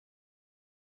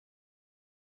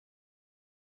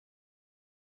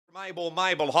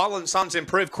Mabel. Highland Suns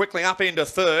improved quickly up into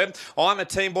third. I'm a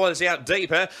Team Boys out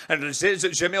deeper, and it is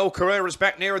Jamil Carrera is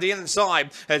back nearer the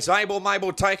inside. It's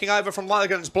Mabel taking over from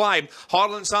Logan's Blade.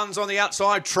 Highland Suns on the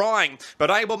outside trying, but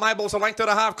Mabel's a length and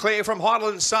a half clear from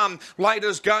Highland Sun.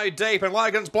 Leaders go deep, and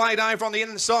Logan's Blade over on the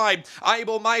inside.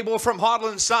 Mabel from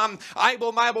Highland Sun.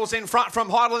 Mabel's in front from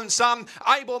Highland Sun.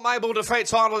 Mabel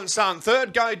defeats Highland Sun.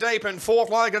 Third go deep, and fourth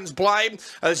Logan's Blade.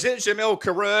 Aziz Jamil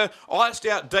Carrera iced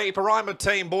out deeper. I'm a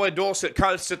Team Boy. Dorset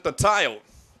Coast at the tail.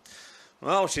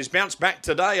 Well, she's bounced back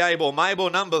today,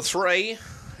 Mabel, number 3.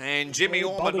 And Jimmy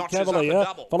Ormond notches up a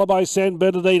double. Followed by San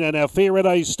Bernardino. Now Fair Red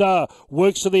A Star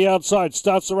works to the outside.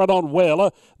 Starts to run on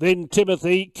well. Then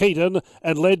Timothy, Keaton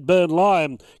and Leadburn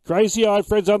Lion. Crazy Eye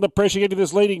Fred's under pressure getting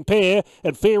this leading pair.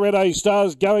 And Fair Red A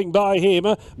Star's going by him.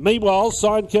 Meanwhile,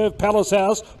 Sine Curve Palace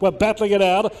House were battling it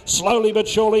out. Slowly but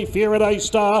surely, Fair Red A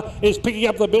Star is picking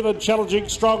up the bit and challenging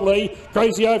strongly.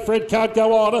 Crazy Eye Fred can't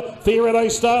go on. Fair Red A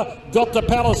Star got to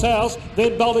Palace House.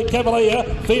 Then Baltic Cavalier.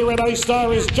 Fair Red A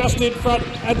Star is just in front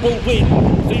and will win.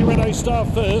 Fair Red A Star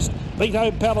first, beat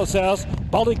home Palace House,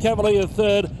 Baltic Cavalier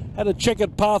third, had a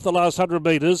checkered path the last 100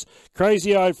 metres.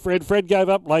 Crazy Eye Fred gave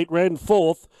up late, ran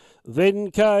fourth.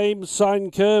 Then came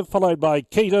Sine Curve, followed by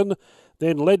Keaton,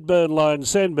 then Leadburn Lion,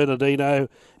 San Bernardino,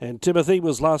 and Timothy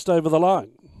was last over the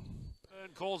line.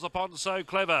 Calls upon So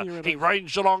Clever. He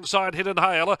ranged alongside Hidden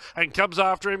Hale and comes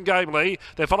after him gamely.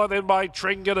 They're followed then by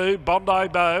Tringadoo, Bondi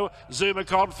Bow,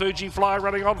 Zumacon, Fuji Fly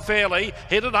running on fairly.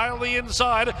 Hidden Hale the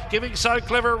inside, giving So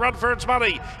Clever a run for its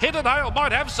money. Hidden Hale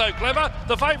might have So Clever.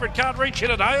 The favourite can't reach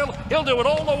Hidden Hale. He'll do it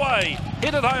all the way.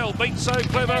 Hidden Hale beats So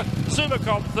Clever.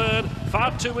 Zumacon third,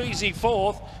 Far Too Easy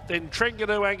fourth. Then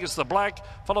Tringadoo, Angus the Black,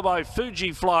 followed by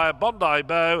Fuji Flyer, Bondi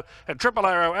Bow, and Triple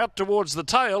Arrow out towards the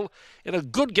tail in a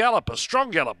good gallop, a strong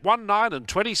gallop, 1:9 and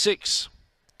 26.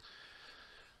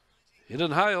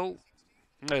 Hidden Hale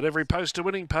had every post a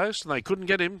winning post, and they couldn't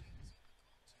get him.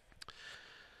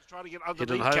 Trying to get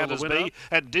underneath Cattersby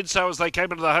and did so as they came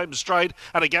into the home straight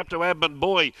and a gap to Ambon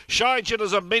Boy. Shijin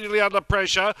is immediately under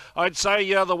pressure. I'd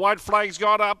say the white flag's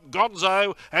gone up.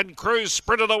 Gonzo and Cruz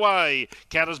sprinted away.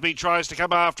 Cattersby tries to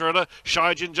come after it.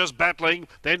 Shijin just battling.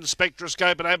 Then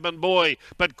Spectroscope and Ambon Boy.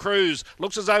 But Cruz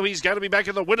looks as though he's going to be back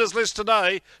in the winners list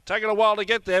today. Taking a while to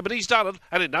get there, but he's done it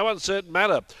and in no uncertain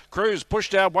manner. Cruz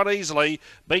pushed out one easily.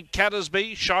 Beat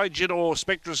Cattersby, Shijin or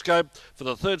Spectroscope for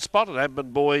the third spot and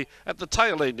Ambon Boy at the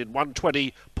tail end in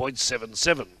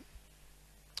 120.77.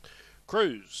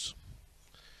 Cruz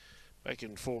back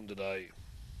in form today.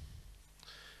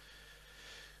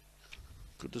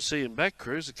 Good to see him back,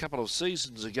 Cruz. A couple of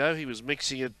seasons ago he was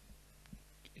mixing it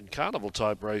in carnival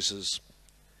type races.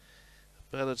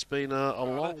 But it's been a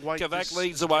long wait. Kavak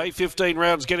leads the way, 15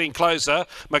 rounds getting closer.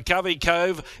 McCovey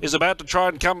Cove is about to try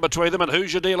and come between them, and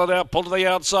Hoosier Dealer now pulled to the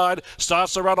outside,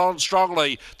 starts to run on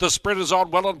strongly. The sprint is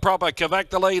on well and proper. Kavak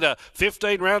the leader,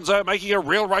 15 rounds out, making a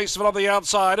real race of it on the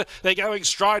outside. They're going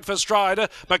stride for stride.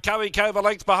 McCovey Cove a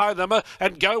length behind them,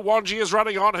 and Go Wanji is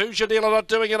running on. Hoosier Dealer not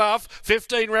doing enough.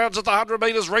 15 rounds at the 100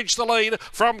 metres reach the lead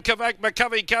from Kavak,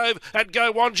 McCovey Cove, and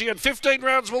Go Wanji, and 15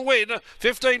 rounds will win.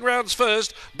 15 rounds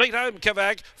first, beat home Kavak.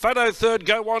 Photo third,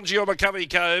 Go Wanji or McCovey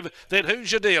Cove. Then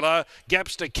Hoosier Dealer,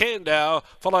 gaps to Candow,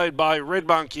 followed by Red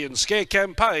Monkey, and Scare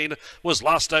Campaign was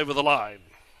last over the line.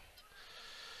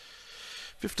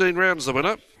 15 rounds the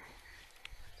winner.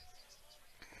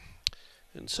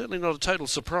 And certainly not a total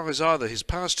surprise either. His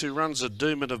past 2 runs at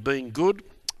Doomben have been good.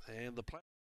 And the